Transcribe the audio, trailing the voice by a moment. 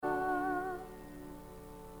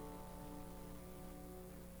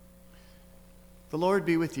The Lord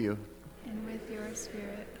be with you. And with your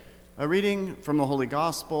spirit. A reading from the Holy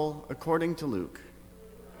Gospel according to Luke.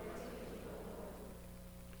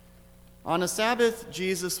 On a Sabbath,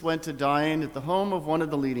 Jesus went to dine at the home of one of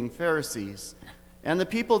the leading Pharisees, and the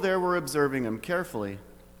people there were observing him carefully.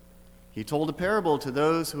 He told a parable to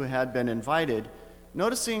those who had been invited,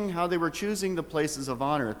 noticing how they were choosing the places of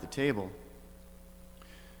honor at the table.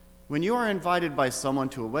 When you are invited by someone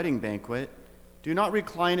to a wedding banquet, do not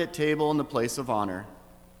recline at table in the place of honor.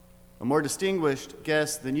 A more distinguished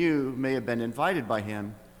guest than you may have been invited by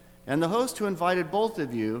him, and the host who invited both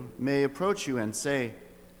of you may approach you and say,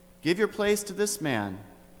 "Give your place to this man,"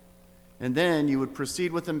 and then you would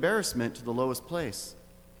proceed with embarrassment to the lowest place.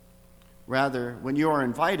 Rather, when you are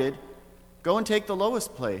invited, go and take the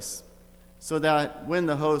lowest place, so that when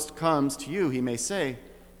the host comes to you, he may say,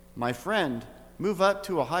 "My friend, move up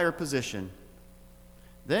to a higher position."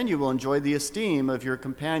 Then you will enjoy the esteem of your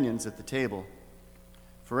companions at the table.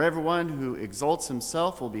 For everyone who exalts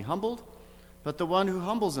himself will be humbled, but the one who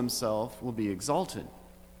humbles himself will be exalted.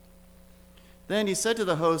 Then he said to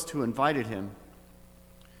the host who invited him,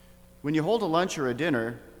 "When you hold a lunch or a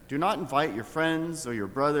dinner, do not invite your friends or your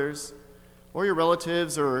brothers or your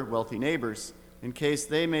relatives or wealthy neighbors, in case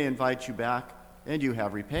they may invite you back and you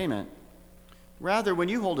have repayment. Rather, when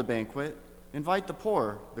you hold a banquet, invite the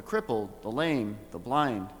poor, the crippled, the lame, the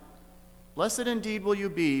blind. Blessed indeed will you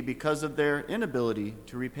be because of their inability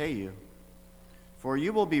to repay you, for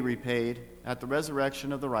you will be repaid at the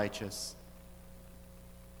resurrection of the righteous."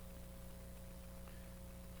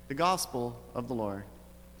 The Gospel of the Lord.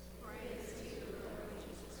 Praise to you, Lord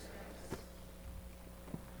Jesus Christ.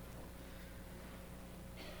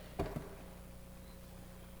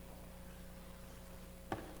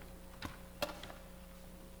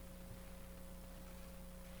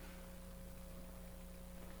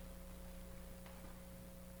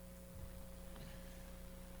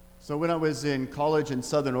 So when I was in college in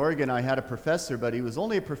Southern Oregon, I had a professor, but he was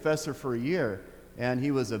only a professor for a year, and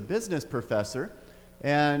he was a business professor.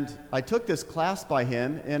 And I took this class by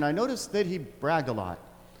him, and I noticed that he bragged a lot.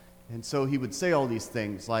 And so he would say all these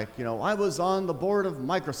things like, I was on the board of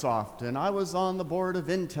Microsoft, and I was on the board of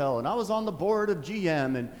Intel, and I was on the board of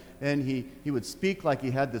GM, and he would speak like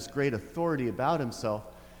he had this great authority about himself.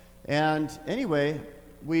 And anyway,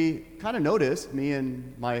 we kind of noticed, me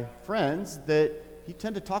and my friends, that he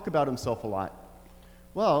tended to talk about himself a lot.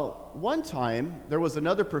 Well, one time, there was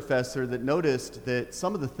another professor that noticed that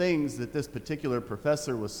some of the things that this particular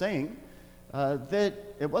professor was saying, that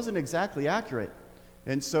it wasn't exactly accurate.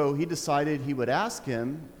 And so he decided he would ask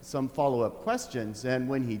him some follow-up questions. And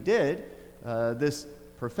when he did, this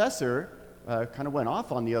professor kind of went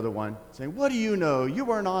off on the other one, saying, "What do you know? You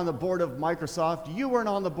weren't on the board of Microsoft. You weren't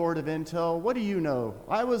on the board of Intel. What do you know?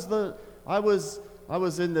 I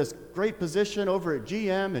was in this great position over at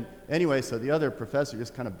GM." And anyway, so the other professor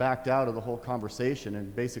just kind of backed out of the whole conversation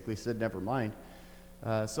and basically said, "Never mind."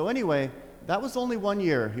 So anyway, that was only 1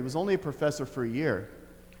 year. He was only a professor for a year.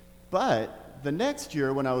 But the next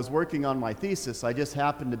year, when I was working on my thesis, I just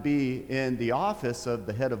happened to be in the office of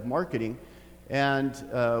the head of marketing. And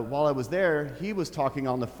while I was there, he was talking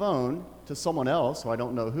on the phone to someone else, who I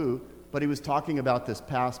don't know who, but he was talking about this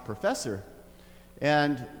past professor.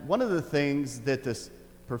 And one of the things that this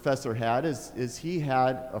professor had is he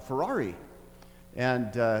had a Ferrari.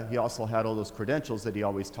 And he also had all those credentials that he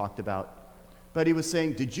always talked about. But he was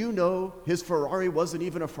saying, "Did you know his Ferrari wasn't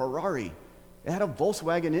even a Ferrari? It had a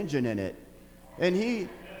Volkswagen engine in it." And he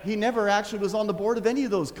never actually was on the board of any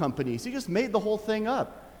of those companies. He just made the whole thing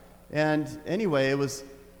up. And anyway, it was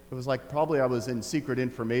like probably I was in secret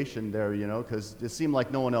information there, because it seemed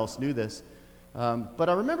like no one else knew this. But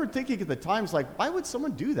I remember thinking at the times, like, why would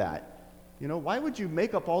someone do that? Why would you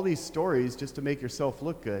make up all these stories just to make yourself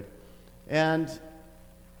look good? And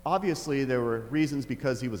obviously there were reasons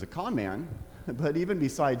because he was a con man, but even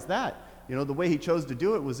besides that, the way he chose to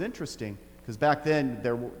do it was interesting, because back then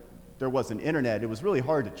there wasn't internet. It was really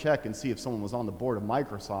hard to check and see if someone was on the board of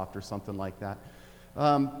Microsoft or something like that.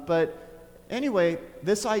 But anyway,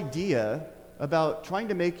 this idea about trying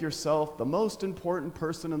to make yourself the most important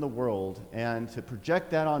person in the world and to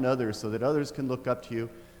project that on others so that others can look up to you,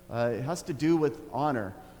 it has to do with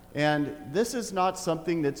honor. And this is not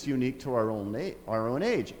something that's unique to our own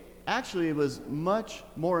age. Actually, it was much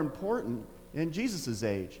more important in Jesus'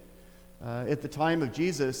 age. At the time of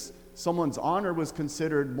Jesus, someone's honor was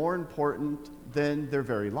considered more important than their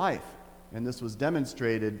very life. And this was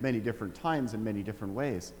demonstrated many different times in many different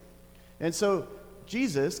ways. And so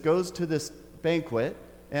Jesus goes to this banquet,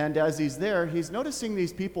 and as he's there, he's noticing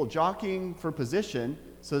these people jockeying for position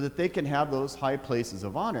so that they can have those high places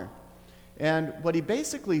of honor. And what he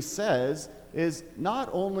basically says is not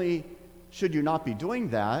only should you not be doing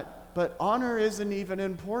that, but honor isn't even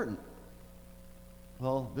important.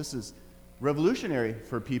 Well, this is revolutionary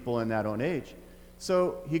for people in that own age.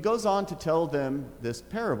 So he goes on to tell them this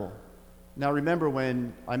parable. Now remember,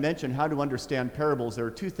 when I mentioned how to understand parables, there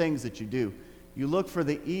are two things that you do. You look for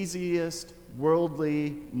the easiest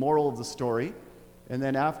worldly moral of the story, and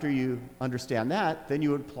then after you understand that, then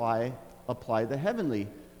you apply the heavenly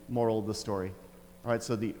moral of the story. All right,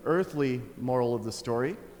 so the earthly moral of the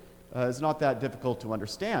story is not that difficult to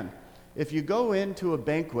understand. If you go into a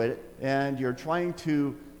banquet and you're trying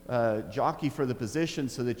to jockey for the position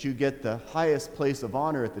so that you get the highest place of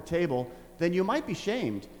honor at the table, then you might be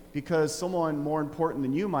shamed because someone more important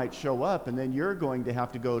than you might show up, and then you're going to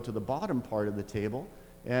have to go to the bottom part of the table.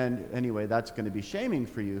 And anyway, that's going to be shaming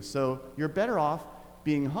for you. So you're better off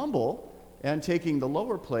being humble and taking the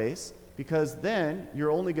lower place, because then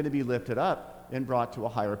you're only going to be lifted up and brought to a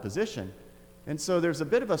higher position. And so there's a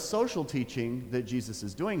bit of a social teaching that Jesus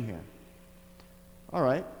is doing here. All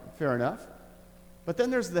right, fair enough. But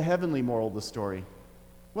then there's the heavenly moral of the story.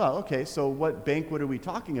 Well, okay, so what banquet are we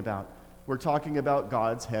talking about? We're talking about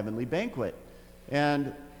God's heavenly banquet.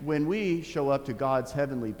 And when we show up to God's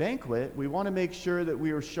heavenly banquet, we want to make sure that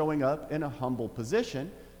we are showing up in a humble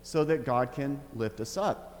position so that God can lift us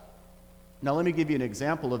up. Now, let me give you an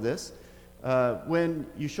example of this. When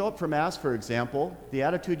you show up for Mass, for example, the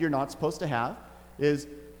attitude you're not supposed to have is,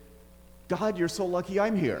 God, you're so lucky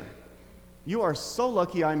I'm here. You are so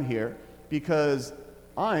lucky I'm here because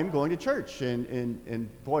I'm going to church, and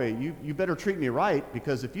boy, you better treat me right,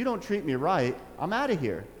 because if you don't treat me right, I'm out of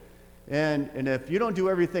here. And if you don't do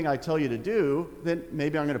everything I tell you to do, then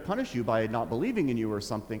maybe I'm going to punish you by not believing in you or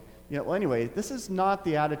something. Well, anyway, this is not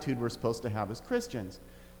the attitude we're supposed to have as Christians,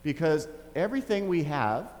 because everything we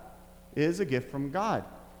have is a gift from God.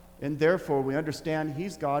 And therefore, we understand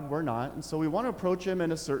He's God, we're not, and so we want to approach Him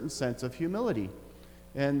in a certain sense of humility.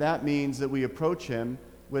 And that means that we approach Him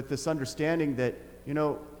with this understanding that,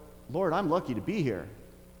 Lord, I'm lucky to be here.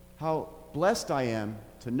 How blessed I am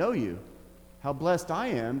to know you. How blessed I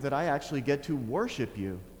am that I actually get to worship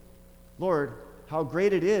you. Lord, how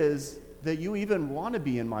great it is that you even want to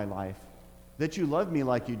be in my life, that you love me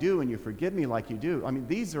like you do and you forgive me like you do.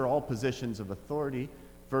 These are all positions of authority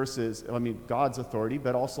versus, God's authority,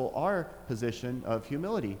 but also our position of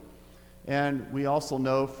humility. And we also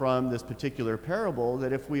know from this particular parable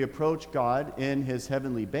that if we approach God in His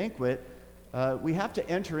heavenly banquet, we have to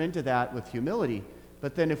enter into that with humility.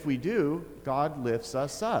 But then if we do, God lifts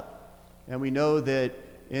us up. And we know that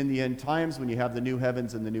in the end times, when you have the new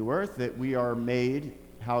heavens and the new earth, that we are made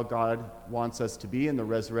how God wants us to be in the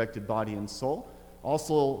resurrected body and soul.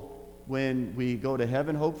 Also, when we go to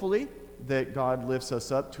heaven, hopefully, that God lifts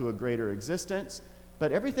us up to a greater existence.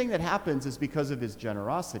 But everything that happens is because of His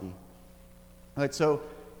generosity. All right, so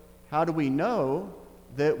how do we know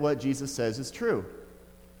that what Jesus says is true?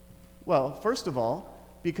 Well, first of all,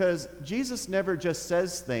 because Jesus never just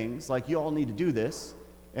says things like, you all need to do this,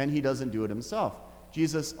 and He doesn't do it Himself.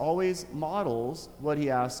 Jesus always models what He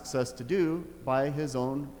asks us to do by His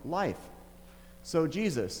own life. So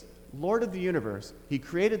Jesus, Lord of the universe, He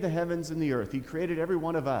created the heavens and the earth. He created every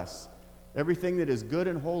one of us. Everything that is good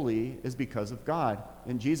and holy is because of God,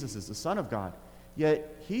 and Jesus is the Son of God.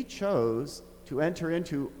 Yet He chose to enter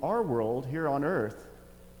into our world here on earth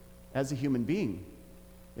as a human being.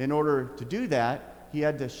 In order to do that, He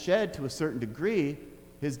had to shed to a certain degree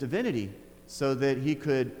His divinity so that He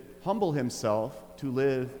could humble Himself to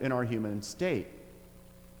live in our human state.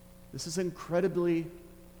 This is incredibly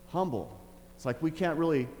humble. It's like we can't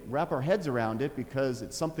really wrap our heads around it because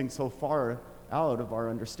it's something so far out of our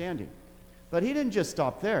understanding. But He didn't just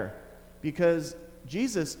stop there, because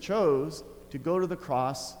Jesus chose to go to the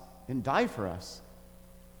cross and die for us.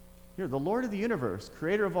 Here, the Lord of the universe,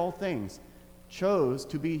 creator of all things, chose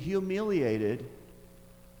to be humiliated,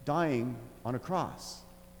 dying on a cross.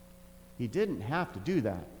 He didn't have to do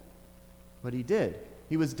that, but He did.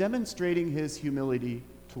 He was demonstrating His humility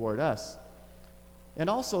toward us. And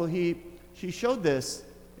also, He showed this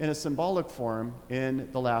in a symbolic form in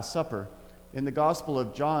the Last Supper. In the Gospel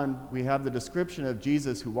of John, we have the description of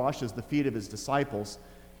Jesus who washes the feet of His disciples.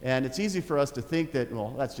 And it's easy for us to think that,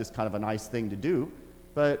 well, that's just kind of a nice thing to do.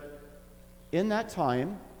 But in that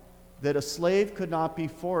time, that a slave could not be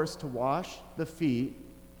forced to wash the feet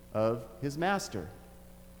of his master.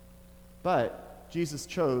 But Jesus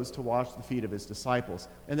chose to wash the feet of His disciples.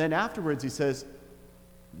 And then afterwards He says,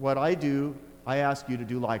 what I do, I ask you to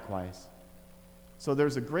do likewise. So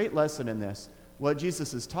there's a great lesson in this. What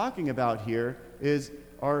Jesus is talking about here is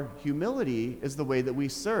our humility is the way that we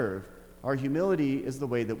serve. Our humility is the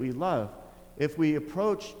way that we love. If we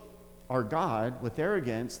approach our God with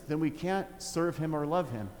arrogance, then we can't serve him or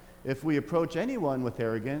love him. If we approach anyone with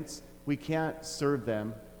arrogance, we can't serve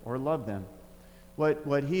them or love them.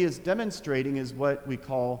 What he is demonstrating is what we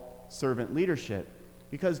call servant leadership,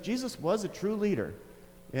 because Jesus was a true leader.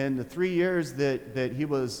 In the 3 years that he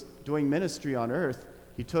was doing ministry on earth,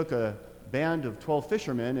 he took a band of 12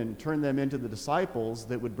 fishermen and turned them into the disciples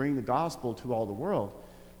that would bring the gospel to all the world.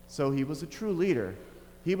 So he was a true leader.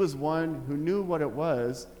 He was one who knew what it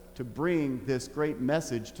was to bring this great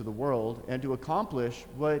message to the world and to accomplish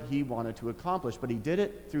what he wanted to accomplish. But he did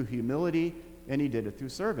it through humility and he did it through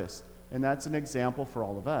service. And that's an example for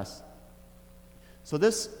all of us. So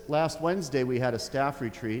this last Wednesday we had a staff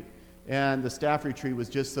retreat, and the staff retreat was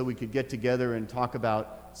just so we could get together and talk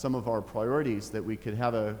about some of our priorities, that we could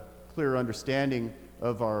have a clear understanding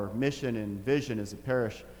of our mission and vision as a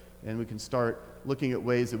parish, and we can start looking at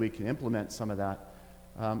ways that we can implement some of that.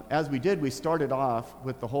 As we did, we started off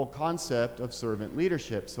with the whole concept of servant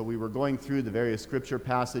leadership. So we were going through the various scripture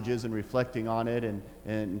passages and reflecting on it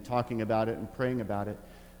and talking about it and praying about it,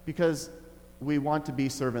 because we want to be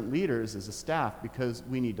servant leaders as a staff, because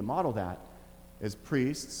we need to model that as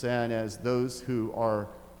priests and as those who are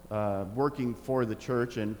working for the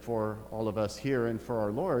church and for all of us here and for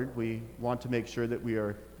our Lord. We want to make sure that we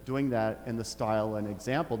are doing that in the style and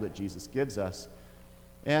example that Jesus gives us.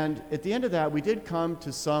 And at the end of that, we did come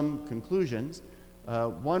to some conclusions.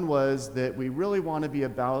 One was that we really want to be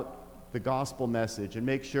about the gospel message and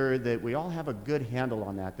make sure that we all have a good handle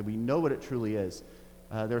on that we know what it truly is.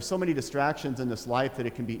 There are so many distractions in this life that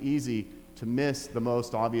it can be easy to miss the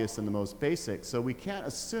most obvious and the most basic. So we can't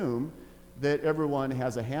assume that everyone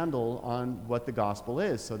has a handle on what the gospel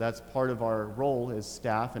is. So that's part of our role as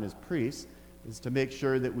staff and as priests, is to make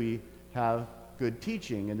sure that we have good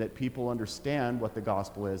teaching and that people understand what the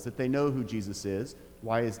gospel is, that they know who Jesus is,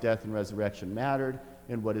 why his death and resurrection mattered,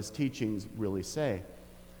 and what his teachings really say.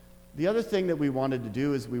 The other thing that we wanted to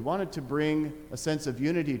do is we wanted to bring a sense of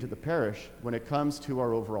unity to the parish when it comes to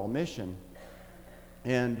our overall mission.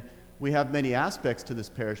 And we have many aspects to this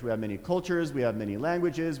parish. We have many cultures, we have many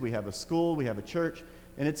languages, we have a school, we have a church,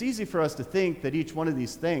 and it's easy for us to think that each one of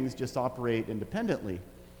these things just operate independently.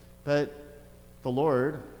 But the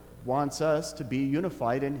Lord wants us to be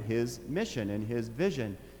unified in his mission, in his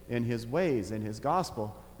vision, in his ways, in his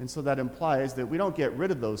gospel. And so that implies that we don't get rid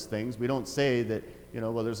of those things. We don't say that,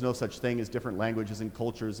 well, there's no such thing as different languages and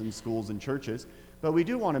cultures and schools and churches. But we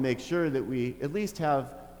do want to make sure that we at least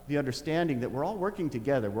have the understanding that we're all working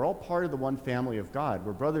together. We're all part of the one family of God.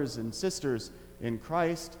 We're brothers and sisters in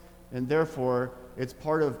Christ, and therefore it's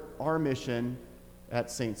part of our mission at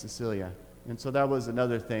St. Cecilia. And so that was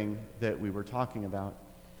another thing that we were talking about.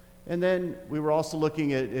 And then we were also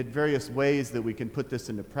looking at various ways that we can put this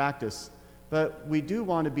into practice. But we do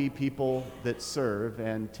want to be people that serve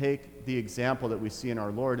and take the example that we see in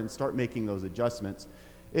our Lord and start making those adjustments.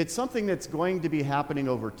 It's something that's going to be happening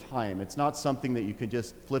over time. It's not something that you can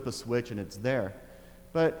just flip a switch and it's there.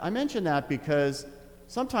 But I mention that because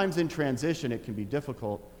sometimes in transition it can be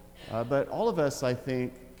difficult. But all of us, I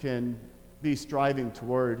think, can be striving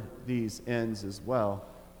toward these ends as well.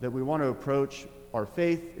 That we want to approach our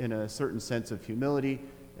faith in a certain sense of humility,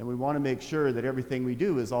 and we want to make sure that everything we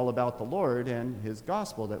do is all about the Lord and his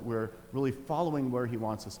gospel, that we're really following where he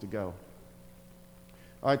wants us to go.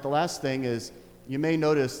 All right, the last thing is, you may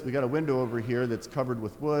notice we got a window over here that's covered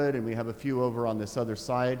with wood, and we have a few over on this other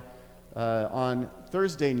side. On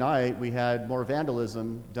Thursday night, we had more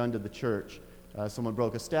vandalism done to the church. Someone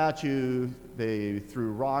broke a statue, they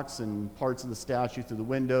threw rocks and parts of the statue through the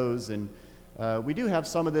windows, and we do have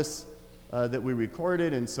some of this that we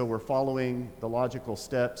recorded, and so we're following the logical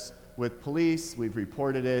steps with police. We've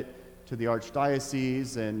reported it to the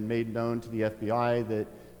Archdiocese and made known to the FBI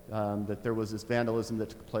that there was this vandalism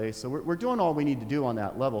that took place. So we're doing all we need to do on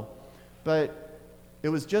that level. But it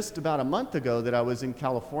was just about a month ago that I was in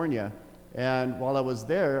California, and while I was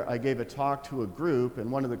there, I gave a talk to a group, and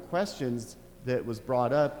one of the questions that was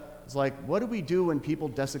brought up is like, what do we do when people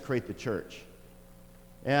desecrate the church?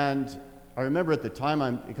 And I remember at the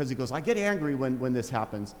time, because he goes, I get angry when this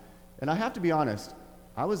happens. And I have to be honest,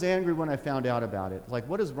 I was angry when I found out about it. Like,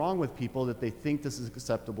 what is wrong with people that they think this is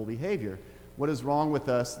acceptable behavior? What is wrong with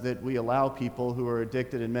us that we allow people who are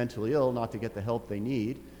addicted and mentally ill not to get the help they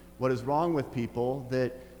need? What is wrong with people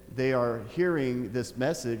that they are hearing this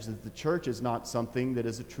message that the church is not something that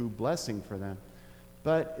is a true blessing for them?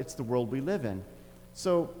 But it's the world we live in.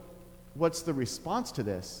 So what's the response to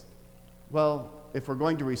this? Well, if we're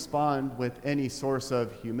going to respond with any source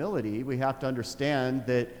of humility, we have to understand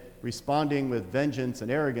that responding with vengeance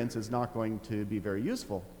and arrogance is not going to be very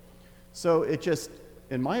useful. So it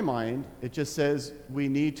in my mind, it just says we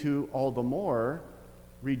need to all the more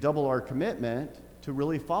redouble our commitment to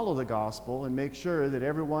really follow the gospel and make sure that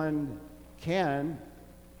everyone can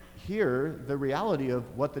hear the reality of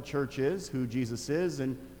what the church is, who Jesus is,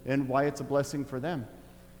 and why it's a blessing for them.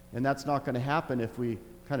 And that's not going to happen if we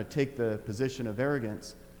kind of take the position of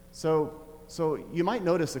arrogance. So you might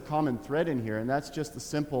notice a common thread in here, and that's just the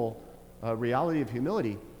simple reality of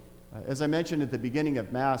humility. As I mentioned at the beginning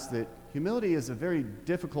of Mass, that humility is a very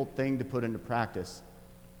difficult thing to put into practice.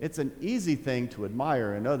 It's an easy thing to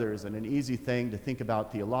admire in others and an easy thing to think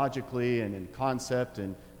about theologically and in concept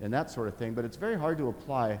and that sort of thing, but it's very hard to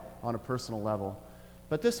apply on a personal level.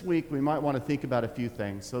 But this week we might want to think about a few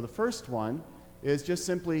things. So the first one is just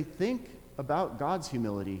simply think about God's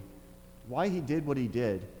humility, why he did what he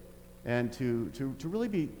did, and to really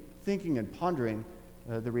be thinking and pondering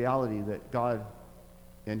the reality that God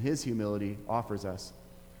in his humility offers us.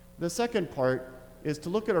 The second part is to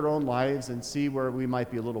look at our own lives and see where we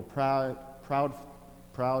might be a little proud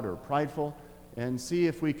or prideful, and see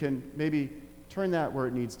if we can maybe turn that where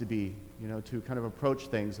it needs to be, to kind of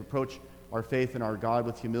approach our faith in our God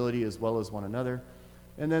with humility as well as one another.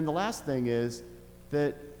 And then the last thing is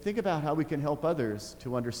that think about how we can help others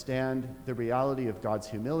to understand the reality of God's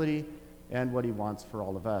humility and what he wants for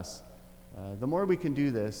all of us. The more we can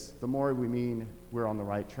do this, the more we mean we're on the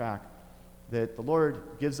right track. That the Lord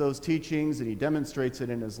gives those teachings and he demonstrates it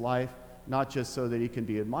in his life, not just so that he can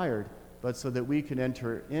be admired, but so that we can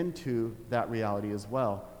enter into that reality as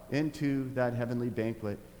well, into that heavenly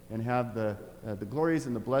banquet, and have the glories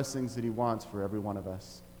and the blessings that he wants for every one of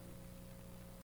us.